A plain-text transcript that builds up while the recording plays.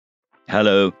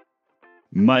Hello.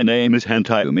 My name is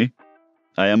Hentayumi.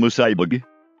 I am a cyborg.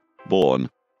 Born,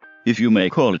 if you may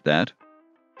call it that,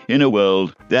 in a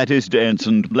world that is dense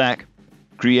and black,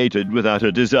 created without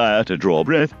a desire to draw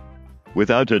breath,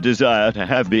 without a desire to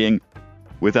have being,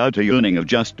 without a yearning of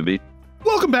just to be.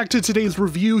 Welcome back to today's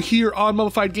review here on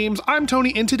Mummified Games. I'm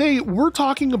Tony, and today we're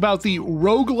talking about the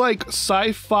roguelike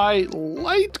sci-fi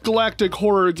light galactic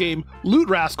horror game Loot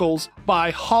Rascals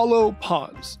by Hollow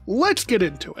Pawns. Let's get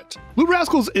into it. Loot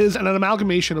Rascals is an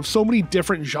amalgamation of so many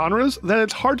different genres that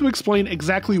it's hard to explain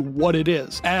exactly what it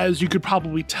is, as you could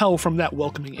probably tell from that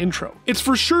welcoming intro. It's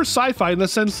for sure sci-fi in the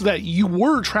sense that you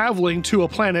were traveling to a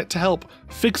planet to help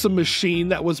fix a machine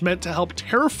that was meant to help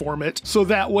terraform it, so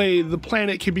that way the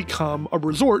planet can become a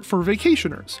resort for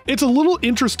vacationers. It's a little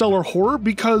interstellar horror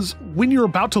because when you're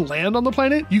about to land on the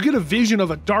planet, you get a vision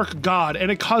of a dark god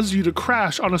and it causes you to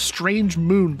crash on a strange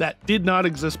moon that did not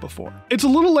exist before. It's a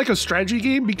little like a strategy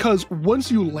game because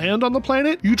once you land on the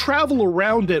planet, you travel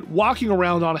around it walking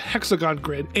around on a hexagon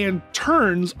grid, and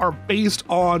turns are based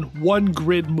on one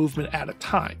grid movement at a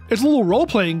time. It's a little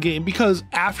role-playing game because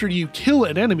after you kill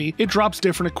an enemy, it drops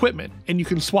different equipment and you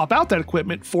can swap out that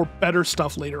equipment for better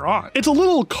stuff later on. It's a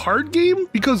little card game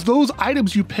because those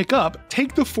items you pick up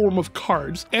take the form of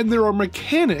cards, and there are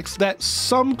mechanics that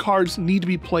some cards need to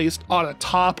be placed on a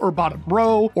top or bottom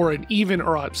row or an even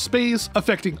or odd space,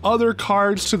 affecting other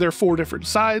cards to their 4 different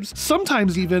sides,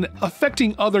 sometimes even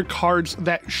affecting other cards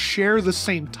that share the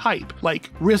same type, like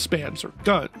wristbands or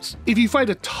guns. If you fight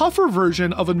a tougher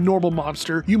version of a normal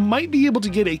monster, you might be able to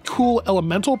get a cool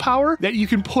elemental power that you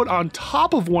can put on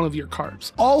top of one of your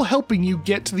cards, all helping you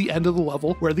get to the end of the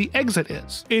level where the exit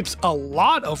is. It's a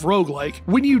lot of roguelike.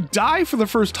 When you die for the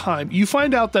first time, you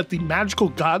find out that the magical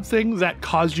god thing that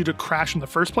caused you to crash in the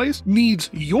first place needs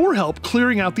your help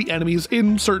clearing out the enemies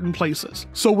in certain places.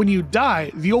 So when you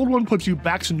die, the old one puts you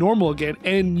back to normal again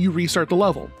and you restart the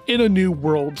level in a new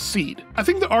world seed. I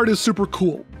think the art is super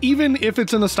cool. Even if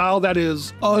it's in a style that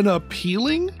is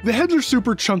unappealing, the heads are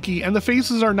super chunky and the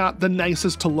faces are not the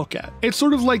nicest to look at. It's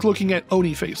sort of like looking at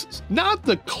Oni faces. Not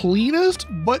the cleanest,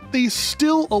 but they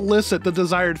still elicit the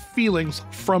desired feelings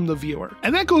from the viewer.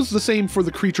 And that goes the same for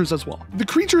the creatures as well. The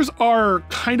creatures are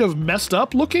kind of messed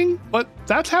up looking, but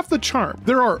that's half the charm.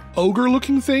 There are ogre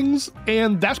looking things,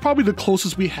 and that's probably the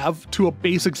closest we have to a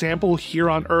base example here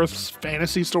on Earth's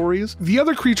fantasy stories. The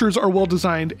other creatures are well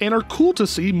designed and are cool to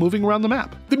see moving around the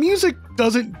map. The music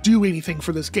doesn't do anything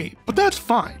for this game, but that's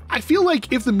fine. I feel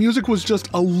like if the music was just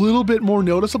a little bit more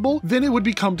noticeable, then it would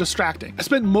become distracting. I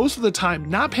spent most of the time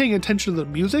not paying attention to the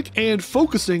music and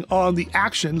focusing on the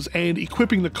actions and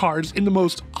equipping the cards in the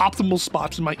most optimal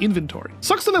spots in my inventory.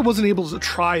 Sucks that I wasn't able to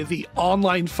try the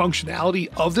online functionality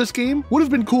of this game. Would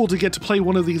have been cool to get to play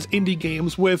one of these indie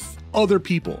games with other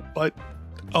people, but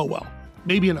oh well.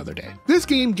 Maybe another day. This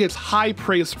game gets high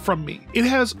praise from me. It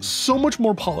has so much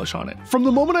more polish on it. From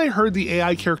the moment I heard the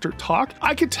AI character talk,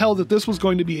 I could tell that this was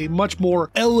going to be a much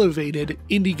more elevated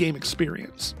indie game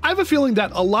experience. I have a feeling that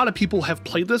a lot of people have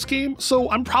played this game, so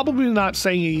I'm probably not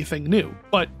saying anything new,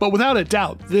 but without a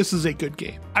doubt, this is a good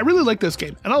game. I really like this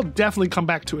game, and I'll definitely come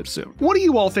back to it soon. What do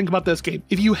you all think about this game?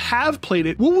 If you have played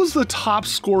it, what was the top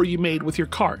score you made with your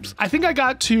cards? I think I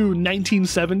got to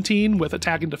 1917 with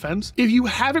attack and defense. If you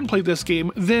haven't played this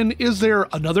game, then is there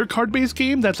another card-based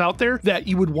game that's out there that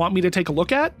you would want me to take a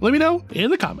look at? Let me know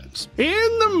in the comments.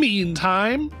 In the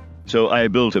meantime... So I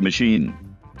built a machine.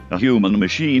 A human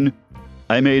machine.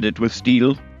 I made it with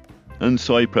steel and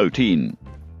soy protein.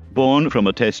 Born from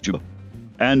a test tube.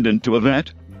 And into a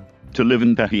vat. To live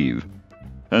and behave.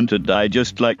 And to die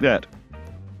just like that.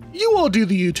 You all do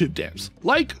the YouTube dance.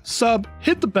 Like, sub,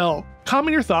 hit the bell,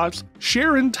 comment your thoughts,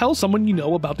 share and tell someone you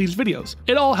know about these videos.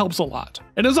 It all helps a lot.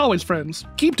 And as always, friends,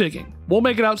 keep digging. We'll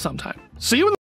make it out sometime. See you in the